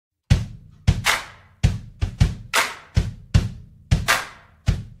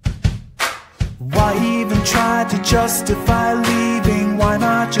Why even try to justify leaving? Why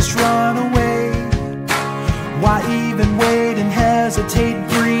not just run away? Why even wait and hesitate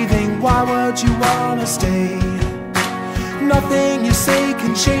breathing? Why would you wanna stay? Nothing you say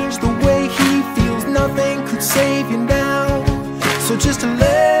can change the way he feels. Nothing could save you now. So just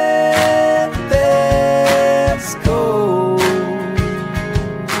let this go.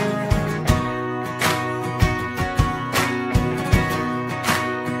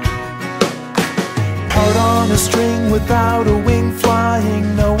 Out on a string without a wing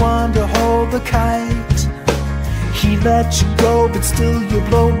flying, no one to hold the kite. He let you go, but still you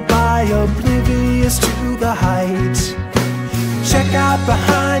blow by, oblivious to the height. Check out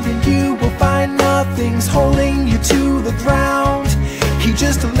behind and you will find nothing's holding you to the ground. He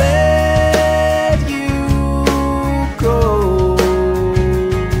just let you go.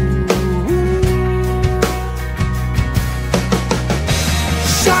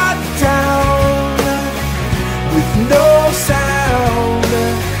 Shot down with no sound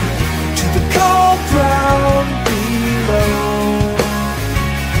to the cold ground below.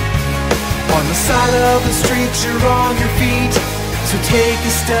 On the side of the street you're on your feet, so take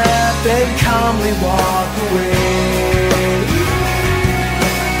a step and calmly walk away.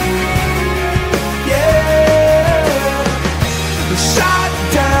 Yeah, shot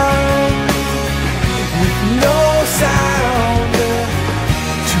down with no sound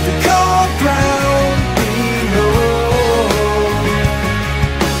to the cold ground below.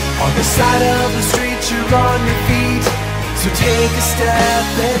 On the side of the street you're on your feet, so take a step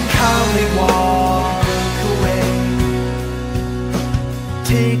and calmly walk away.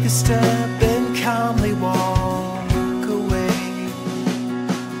 Take a step and calmly walk away.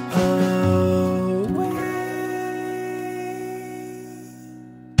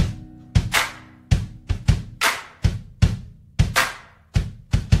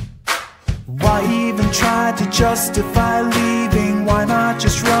 Why even try to justify leaving? Why not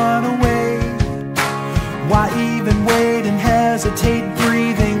just run away? Why even wait and hesitate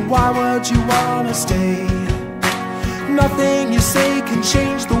breathing? Why would you wanna stay? Nothing you say can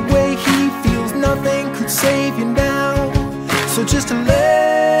change the way he feels. Nothing could save you now. So just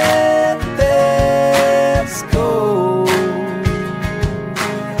let this go.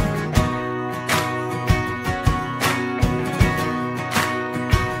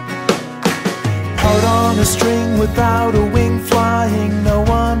 Out on a string without a wing flying, no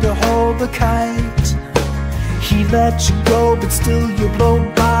one to hold the kite. He let you go, but still you blow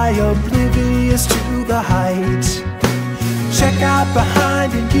by, oblivious to the height. Check out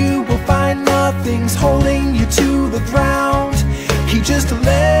behind and you will find nothing's holding you to the ground. He just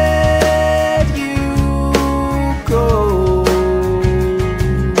let you go.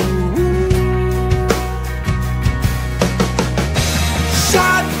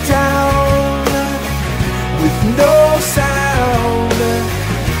 Shot down with no sound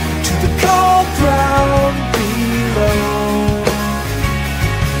to the cold ground below.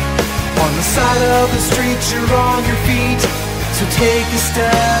 On the side of the street you're on your feet, so take a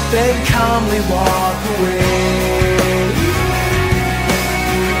step and calmly walk away.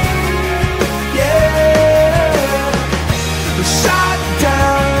 Yeah, shot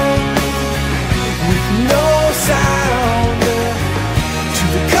down with no sound to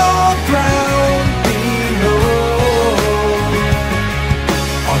the cold ground below.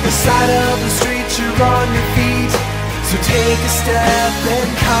 On the side of the street you're on your feet, so take a step and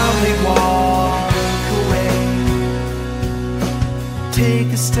calmly walk away. Take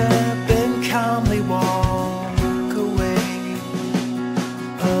a step and calmly walk away.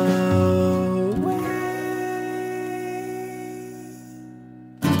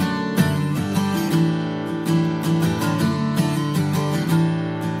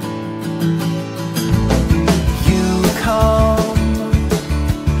 You come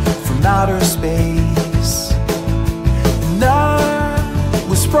from outer space, and I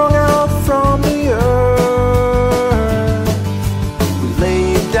was sprung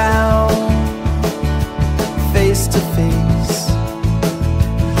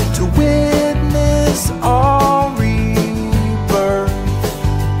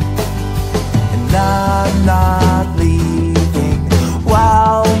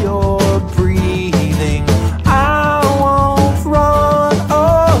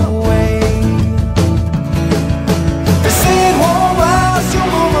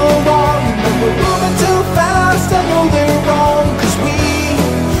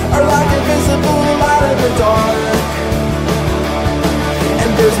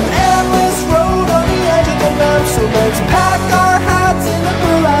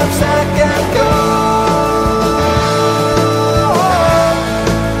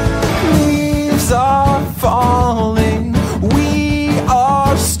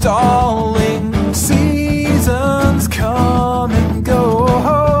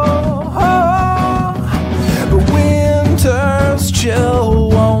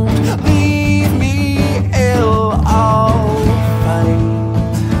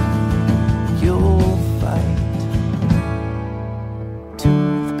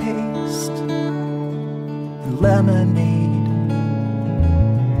lemonade.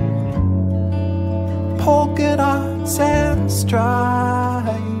 Polka dots and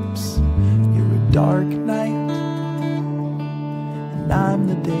stripes. You're a dark night, and I'm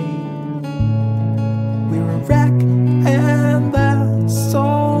the day. We're a wreck, and that's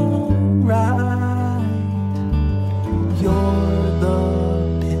alright. You're the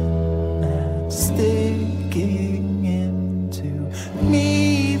pin that's sticking into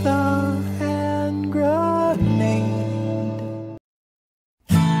me, the hand grenade.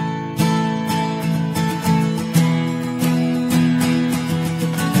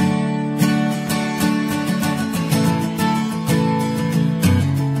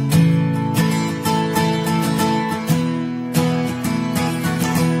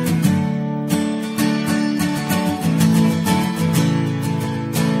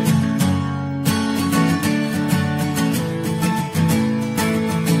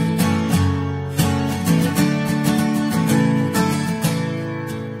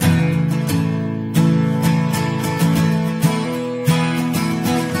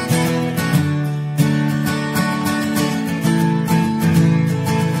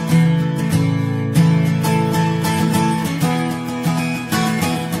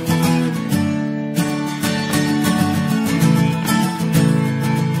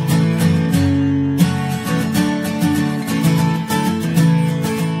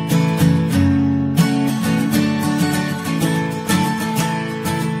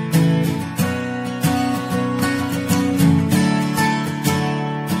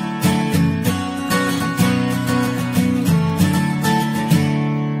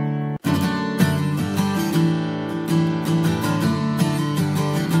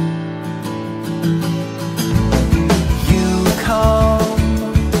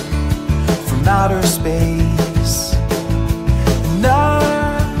 Outer space, and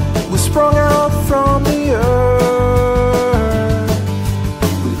I was sprung out from the earth.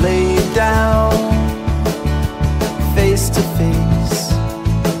 We laid down face to face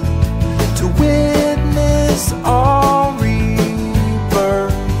to witness our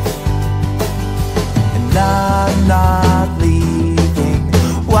rebirth, and I'm not leaving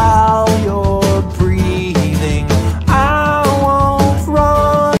while you're breathing. I won't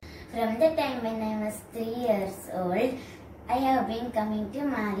run. From the time when I was 3 years old, I have been coming to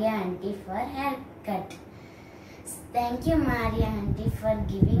Maria Aunty for haircut. Thank you, Maria Aunty, for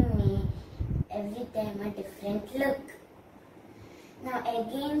giving me every time a different look. Now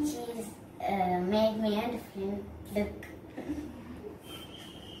again she's made me a different look.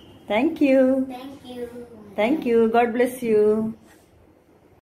 Thank you. Thank you. Thank you. God bless you.